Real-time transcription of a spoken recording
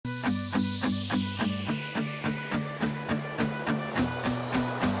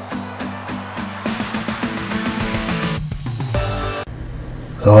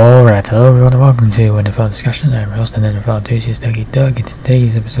Alright, hello everyone and welcome to NFL Discussion. I'm your host and NFL enthusiast Dougie Doug. In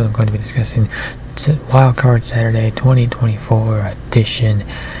today's episode I'm going to be discussing Wildcard Saturday 2024 edition.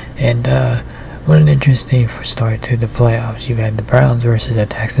 And what an interesting start to the playoffs. You had the Browns versus the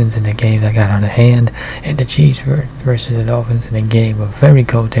Texans in the game that got out of hand, and the Chiefs versus the Dolphins in a game with very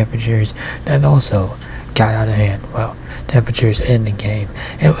cold temperatures that also got out of hand. Well, temperatures in the game.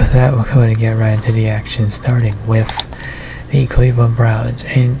 And with that, we're going to get right into the action, starting with the Cleveland Browns.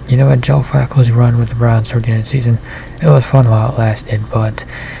 And you know what, Joe Flacco's run with the Browns toward the end of the season, it was fun while it lasted, but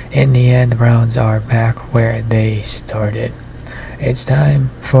in the end the Browns are back where they started. It's time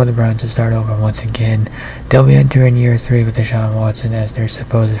for the Browns to start over once again. They'll be entering year 3 with Deshaun Watson as their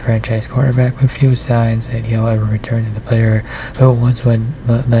supposed franchise quarterback, with few signs that he'll ever return to the player who once led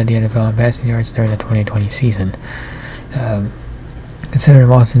the NFL in passing yards during the 2020 season. Considering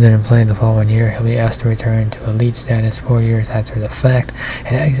Watson didn't play the following year, he'll be asked to return to elite status 4 years after the fact,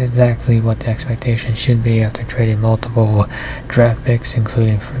 and that's exactly what the expectation should be after trading multiple draft picks,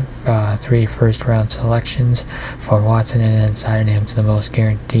 including 3 first-round selections for Watson, and then signing him to the most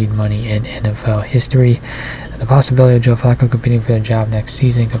guaranteed money in NFL history. The possibility of Joe Flacco competing for the job next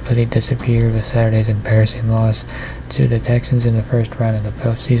season completely disappeared with Saturday's embarrassing loss to the Texans in the first round of the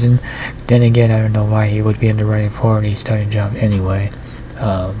postseason. Then again, I don't know why he would be in the running for the starting job anyway.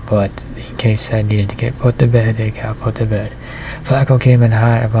 But in case that needed to get put to bed, it got put to bed. Flacco came in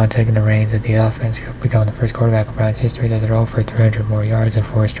hot upon taking the reins of the offense, becoming the first quarterback in Browns history to throw for 300 more yards in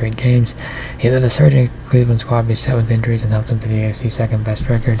 4 straight games. He let the surging Cleveland squad be set with injuries and helped them to the AFC's second best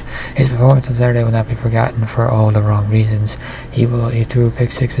record. His performance on Saturday will not be forgotten for all the wrong reasons. He threw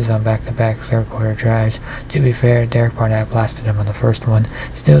pick sixes on back-to-back third-quarter drives. To be fair, Derek Barnett blasted him on the first one.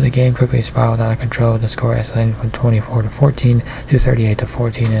 Still, the game quickly spiraled out of control, with the score escalating from 24-14 to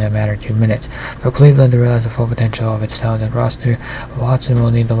 38-14 in a matter of 2 minutes. For Cleveland to realize the full potential of its talented roster, Watson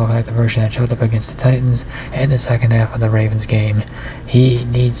will need to look like the version that showed up against the Titans in the second half of the Ravens game. He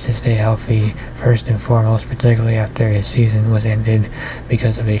needs to stay healthy, first and foremost, particularly after his season was ended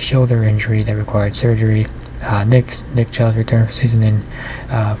because of a shoulder injury that required surgery. Nick Chubb's return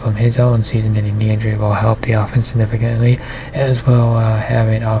from his own season-ending knee injury will help the offense significantly, as well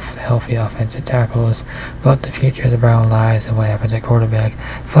having healthy offensive tackles. But the future of the Browns lies in what happens at quarterback.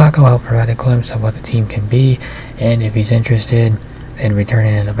 Flacco helped provide a glimpse of what the team can be, and if he's interested in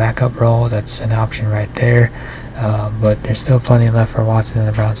returning in a backup role, that's an option right there. But there's still plenty left for Watson and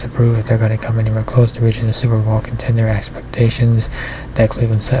the Browns to prove if they're going to come anywhere close to reaching the Super Bowl contender expectations that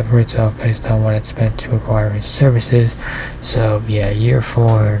Cleveland set for itself based on what it spent to acquire his services. So yeah, year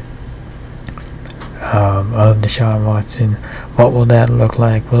 4 of Deshaun Watson. What will that look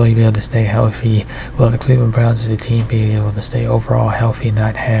like? Will he be able to stay healthy? Will the Cleveland Browns as a team be able to stay overall healthy and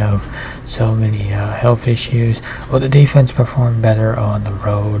not have so many health issues? Will the defense perform better on the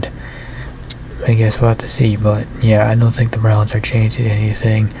road? I guess we'll have to see, but yeah, I don't think the Browns are changing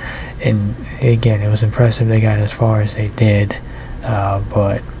anything. And again, it was impressive they got as far as they did,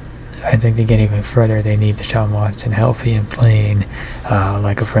 but I think to get even further, they need Deshaun Watson healthy and playing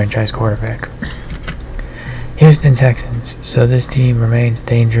like a franchise quarterback. Houston Texans. So this team remains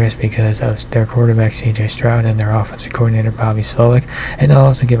dangerous because of their quarterback C.J. Stroud and their offensive coordinator Bobby Slowick. And I'll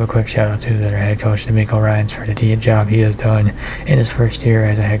also give a quick shout out to their head coach DeMeco Ryans for the job he has done in his first year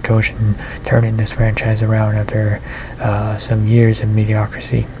as a head coach and turning this franchise around after some years of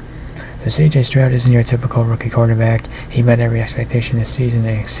mediocrity. So C.J. Stroud isn't your typical rookie quarterback. He met every expectation this season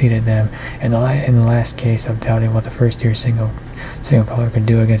and exceeded them. In the last case of doubting what the first-year single color could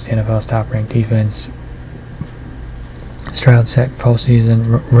do against the NFL's top-ranked defense, Stroud set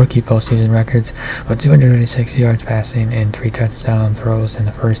rookie postseason records with 236 yards passing and 3 touchdown throws in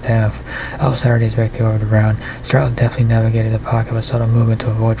the first half of Saturday's victory over the Browns. Stroud definitely navigated the pocket with subtle movement to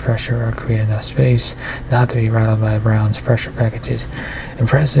avoid pressure or create enough space not to be rattled by the Browns' pressure packages.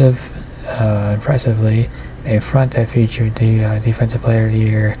 Impressively, a front that featured the Defensive Player of the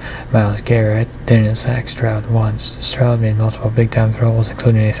Year, Myles Garrett, didn't sack Stroud once. Stroud made multiple big-time throws,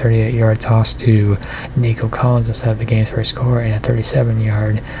 including a 38-yard toss to Nico Collins to set up the game's first score, and a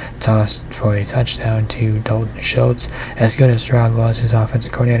 37-yard toss for a touchdown to Dalton Schultz. As good as Stroud was, his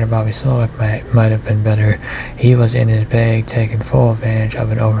offensive coordinator Bobby Slowick might have been better. He was in his bag, taking full advantage of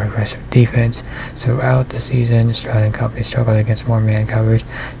an over-aggressive defense. Throughout the season, Stroud and company struggled against more man coverage.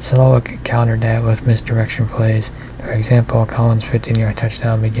 Slowick countered that with misdirection plays. For example, Collins' 15-yard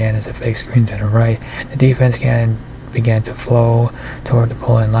touchdown began as a fake screen to the right. The defense began to flow toward the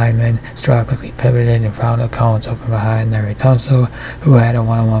pulling lineman. Stroud quickly pivoted and found Collins open behind Larry Tunsil, who had a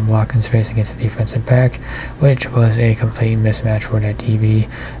one-on-one block in space against the defensive back, which was a complete mismatch for that DB.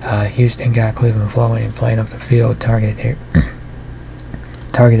 Houston got Cleveland flowing and playing up the field, targeted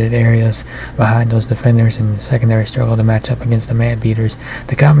targeted areas behind those defenders, and the secondary struggle to match up against the man beaters.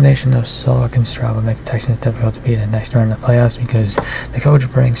 The combination of Sullick and Stroud will make the Texans difficult to beat in the next round of the playoffs because the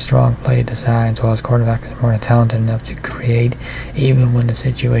coach brings strong play designs while his quarterback is more talented enough to create even when the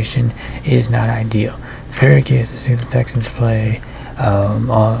situation is not ideal. Very curious to see the Texans play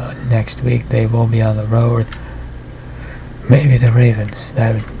next week. They will be on the road. Maybe the Ravens.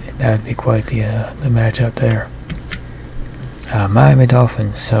 That would be quite the matchup there. Miami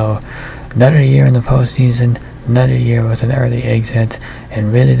Dolphins. So another year in the postseason, another year with an early exit,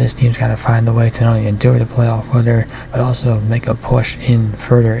 and really this team's got to find a way to not only endure the playoff weather, but also make a push in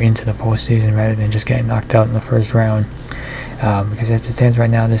further into the postseason rather than just getting knocked out in the first round. Because as it stands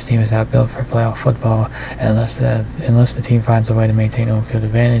right now, this team is not built for playoff football, and unless the team finds a way to maintain home field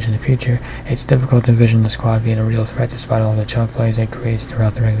advantage in the future, it's difficult to envision the squad being a real threat despite all the chunk plays it creates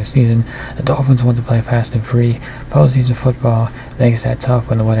throughout the regular season. The Dolphins want to play fast and free. Postseason football makes that tough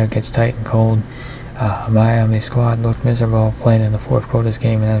when the weather gets tight and cold. Miami squad looked miserable playing in the fourth coldest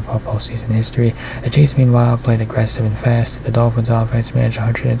game in NFL postseason history. The Chiefs, meanwhile, played aggressive and fast. The Dolphins' offense managed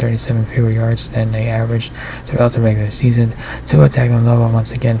 137 fewer yards than they averaged throughout the regular season. Tua Tagovailoa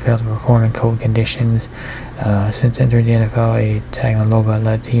once again failed to perform in cold conditions. Since entering the NFL, a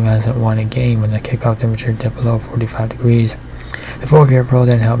Tagovailoa-led team hasn't won a game when the kickoff temperature dipped below 45 degrees. The four-year pro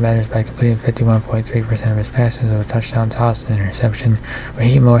didn't help matters by completing 51.3% of his passes with a touchdown, toss, and interception.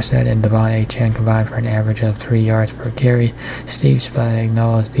 Raheem Mostert and Devon Achane combined for an average of 3 yards per carry. Steve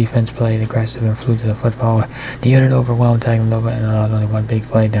Spagnuolo's defense played aggressive and flew to the football. The unit overwhelmed Tagovailoa and allowed only one big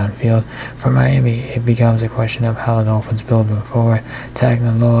play downfield. For Miami, it becomes a question of how the Dolphins build moving forward.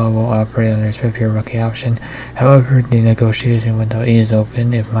 Tagovailoa will operate under his fifth-year rookie option. However, the negotiation window is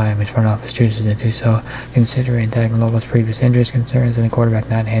open if Miami's front office chooses to do so, considering Tagovailoa's previous injuries, concerns, and the quarterback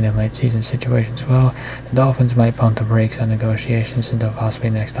not handling late-season situations well. The Dolphins might pump the brakes on negotiations until possibly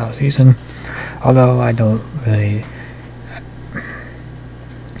next offseason. Although I don't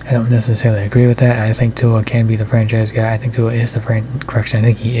necessarily agree with that. I think Tua can be the franchise guy. I think Tua is I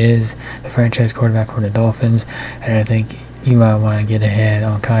think he is the franchise quarterback for the Dolphins, and I think you might want to get ahead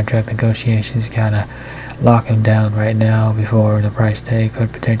on contract negotiations, kind of lock him down right now before the price tag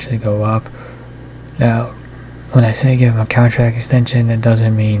could potentially go up. Now, when I say give him a contract extension, that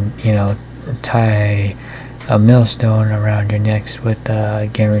doesn't mean, tie a millstone around your necks with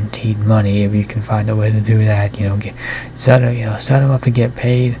guaranteed money. If you can find a way to do that, set him up to get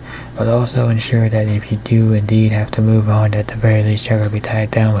paid, but also ensure that if you do indeed have to move on, at the very least you're going to be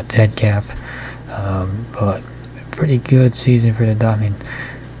tied down with dead cap. But pretty good season for the Dolphins.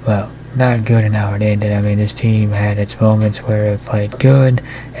 Well, not good in how it ended. I mean, this team had its moments where it played good,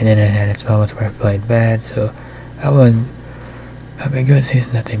 and then it had its moments where it played bad. So that wouldn't have been a good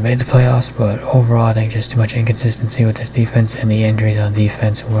season that they made the playoffs, but overall I think just too much inconsistency with this defense, and the injuries on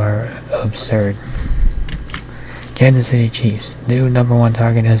defense were absurd. Kansas City Chiefs. New number one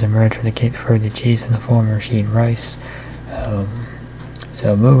target has emerged for the Chiefs in the form of Rashid Rice.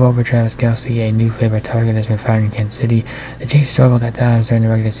 So move over Travis Kelce, a new favorite target has been found in Kansas City. The Chiefs struggled at times during the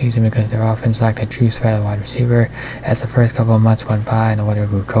regular season because their offense lacked a true threat at wide receiver. As the first couple of months went by and the weather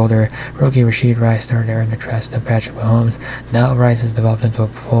grew colder, rookie Rashid Rice started to earn the trust of Patrick Mahomes. Now Rice has developed into a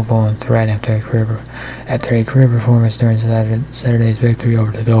full-blown threat after a career performance during Saturday's victory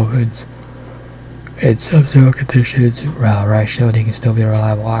over the Dolphins. In sub-zero conditions, Rice showed he can still be a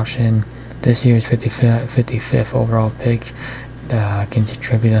reliable option. This year's 55th overall pick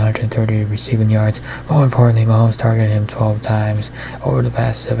contributed 130 receiving yards. More importantly, Mahomes targeted him 12 times over the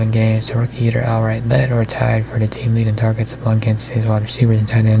past 7 games. The rookie either outright led or tied for the team leading targets among Kansas City's wide receivers and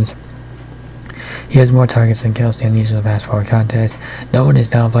tight ends. He has more targets than Kelce in each of the past 4 contests. No one is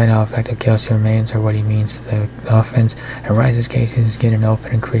downplaying how effective Kelce remains or what he means to the offense. In Rice's case, he's getting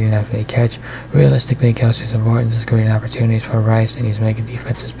open and creating after a catch. Realistically, Kelce's importance is creating opportunities for Rice, and he's making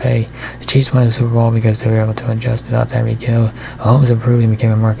defenses pay. The Chiefs won the Super Bowl because they were able to adjust without Tyreek Hill. Mahomes improved and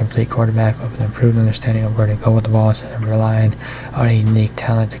became a more complete quarterback with an improved understanding of where to go with the ball instead of relying on a unique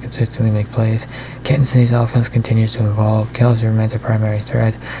talent to consistently make plays. Kansas City's offense continues to evolve. Kelce remains a primary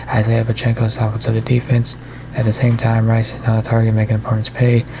threat. Isaiah Pacheco is off to the defense. At the same time, Rice is now a target making opponents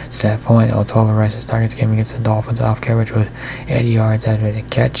pay. To that point, all 12 of Rice's targets came against the Dolphins off coverage with 80 yards after the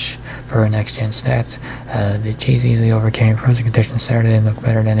catch for next-gen stats. The Chiefs easily overcame frozen conditions Saturday and looked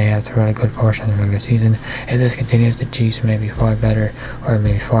better than they have throughout a good portion of the regular season. If this continues, the Chiefs may be far better, or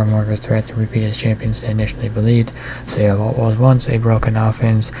maybe far more of a threat to repeat as champions than initially believed. So yeah, what was once a broken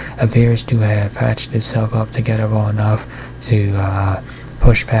offense appears to have patched itself up together well enough to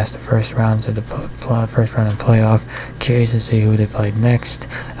push past the first round of the playoff. Curious to see who they played next,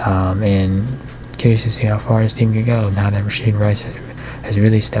 and curious to see how far this team could go now that Rashid Rice has has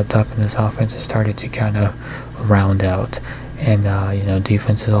really stepped up, and this offense has started to kind of round out. And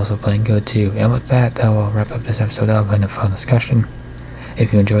defense is also playing good too. And with that, that will wrap up this episode of NFL Discussion.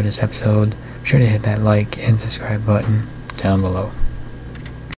 If you enjoyed this episode, be sure to hit that like and subscribe button down below.